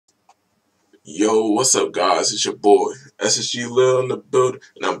Yo, what's up guys? It's your boy, SSG Lil in the building,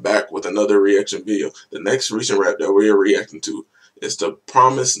 and I'm back with another reaction video. The next recent rap that we're reacting to is the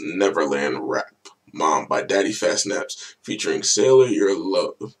Promised Neverland Rap, Mom by Daddyphatsnaps, featuring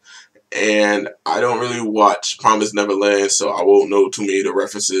Sailorurlove. And I don't really watch Promised Neverland, so I won't know too many of the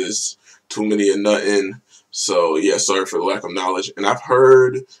references, too many of nothing. So yeah, sorry for the lack of knowledge. And I've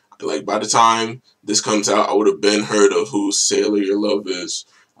heard, like by the time this comes out, I would have been heard of who Sailorurlove is.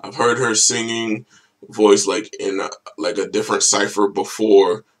 I've heard her singing voice like in like a different cipher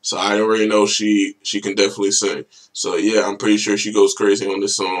before, so I already know she can definitely sing. So yeah, I'm pretty sure she goes crazy on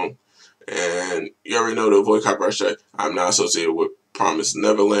this song. And you already know to avoid copyright strike, I'm not associated with Promised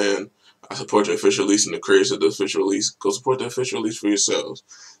Neverland. I support the official release and the creators of the official release. Go support the official release for yourselves.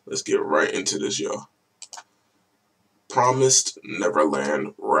 Let's get right into this, y'all. Promised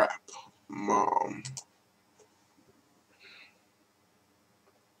Neverland Rap, Mom.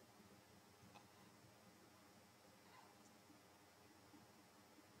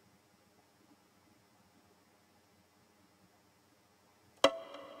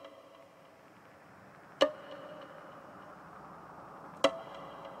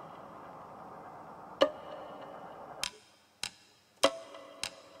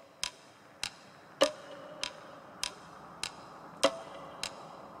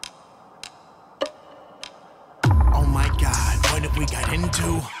 What have we got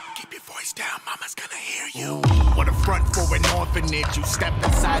into? Keep your voice down, mama's gonna hear you. What a front for an orphanage. You stepped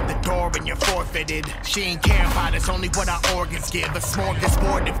inside the door and you're forfeited. She ain't care about us, only what our organs give. A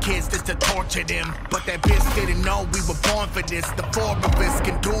smorgasbord of kids just to torture them. But that bitch didn't know we were born for this. The four of us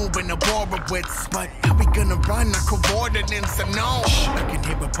can do in a war of wits. But how we gonna run our coordinates? I know. I can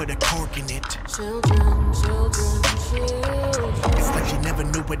hear her put a cork in it. Children, children, children. It's like she never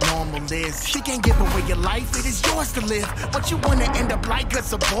knew what normal is. She can't give away your life, it is yours to live. But you wanna end up like her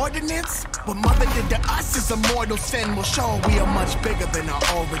subordinates? What mother did to us is a mortal sin. We'll show we are much bigger than our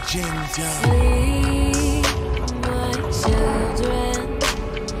origins, yeah. Sleep, my children.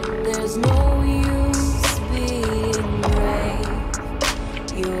 There's no use being brave.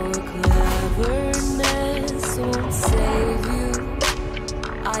 Your cleverness won't save you.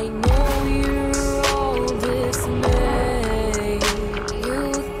 I know you're all dismayed.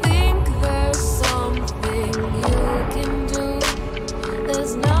 You think there's something you can do.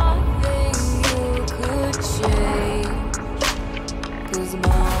 There's nothing you could change. 'Cause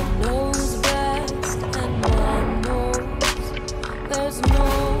mom knows best and mom knows there's no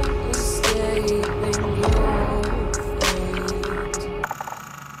escaping your fate.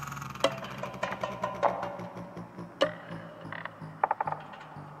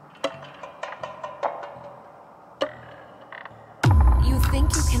 You think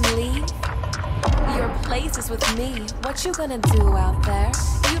you can leave? Your place is with me. What you gonna do out there?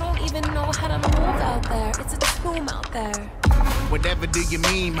 You don't even know how to move out there. It's a tomb out there. Whatever do you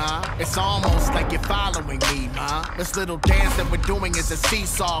mean, ma? It's almost like you're following me, ma. This little dance that we're doing is a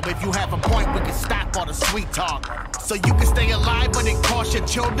seesaw. If you have a point, we can stop all the sweet talk. So you can stay alive, but it costs your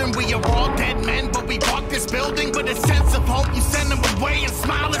children. We are all dead men, but we walk this building with a sense of hope. You send them away and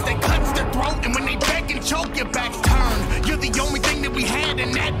smile as they cuts their throat. And when they beg and choke, your back's turned. You're the only thing that we had,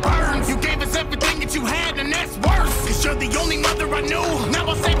 and that burns. You gave us everything that you had, and that's worse. 'Cause you're the only mother I knew. Now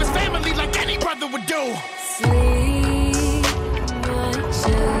I'll save his family like any brother would do. Sleep, my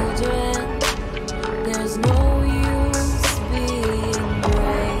children. There's no use being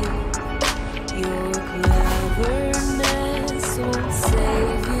brave. Your cleverness won't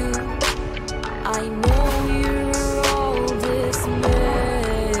save you. I know you're all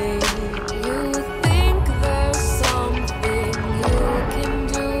dismayed. You think there's something you can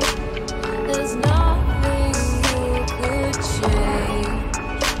do. There's nothing you could change.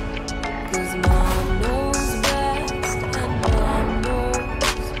 'Cause mom knows best and mom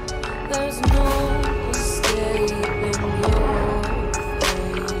knows there's no escaping your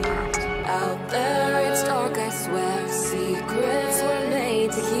fate. Out there it's dark, I swear. Secrets were made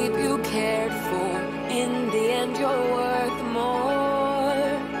to keep you cared for. In the end you're worth more.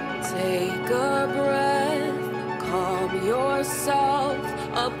 Take a breath, calm yourself.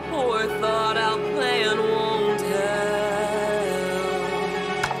 A poor thought out plan won't help.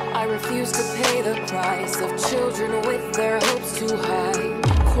 I refuse to pay the price of children with their hopes too high.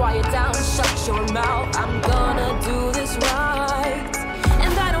 Quiet down, shut your mouth. I'm gonna do this right.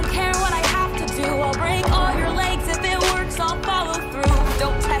 And I don't care what I have to do. I'll break all your legs. If it works, I'll follow through.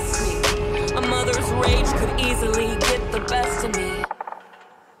 Don't test me. A mother's rage could easily get the best of me.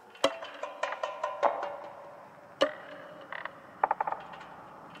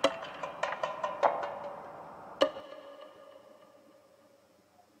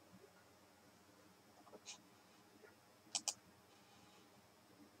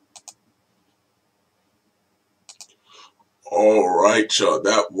 Alright, y'all.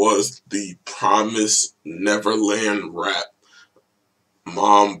 That was the Promised Neverland Rap.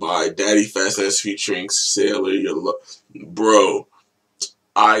 Mom by Daddyphatsnaps featuring Sailorurlove. Bro,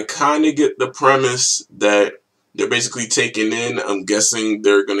 I kind of get the premise that they're basically taken in. I'm guessing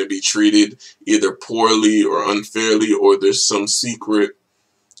they're going to be treated either poorly or unfairly, or there's some secret,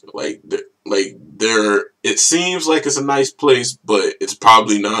 it seems like it's a nice place, but it's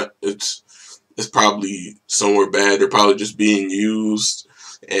probably not. It's probably somewhere bad. They're probably just being used,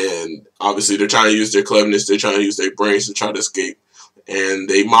 and obviously they're trying to use their cleverness, they're trying to use their brains to try to escape, and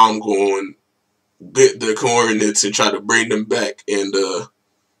they mom going get the coordinates and try to bring them back. And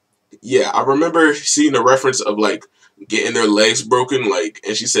yeah, I remember seeing a reference of like getting their legs broken, like,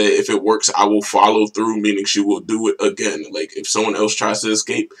 and she said if it works I will follow through, meaning she will do it again. Like if someone else tries to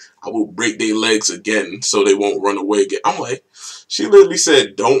escape, I will break their legs again so they won't run away again. I'm like, she literally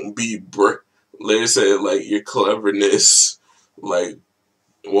said don't be literally said like your cleverness like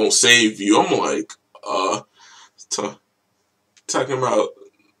won't save you. I'm like, talking about,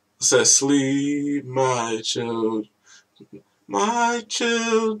 said sleep my children. My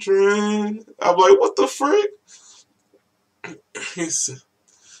children. I'm like, what the frick? He's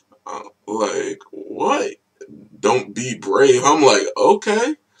like, what? Don't be brave. I'm like,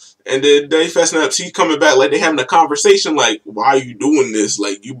 okay. And then Daddyphatsnaps, he's coming back like they having a conversation like, why are you doing this?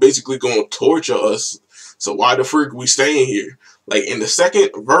 Like, you basically gonna torture us. So why the frick we staying here? Like, in the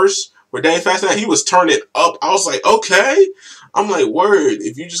second verse where Daddyphatsnaps, he was turning up. I was like, okay. I'm like, word.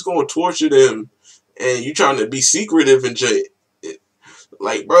 If you just gonna torture them and you trying to be secretive and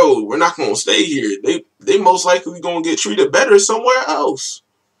like, bro, we're not gonna stay here. They most likely gonna get treated better somewhere else.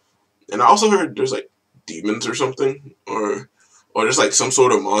 And I also heard there's like demons or something, or there's like some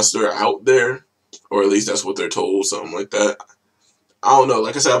sort of monster out there, or at least that's what they're told, something like that. I don't know.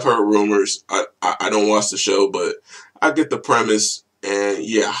 Like I said, I've heard rumors. I don't watch the show, but I get the premise. And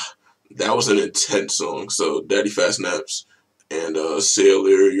yeah, that was an intense song. So Daddyphatsnaps and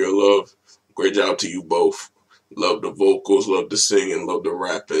Sailorurlove, great job to you both. Love the vocals, love the singing, love the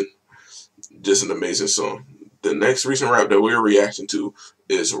rapping. Just an amazing song. The next recent rap that we're reacting to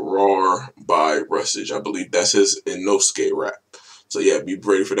is Raw by Rustage. I believe that's his Inosuke rap. So yeah, be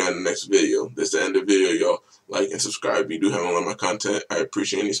ready for that in the next video. That's the end of the video, y'all. Like and subscribe if you do have all of my content. I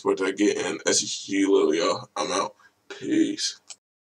appreciate any support that I get. And SSG Lil, y'all. I'm out. Peace.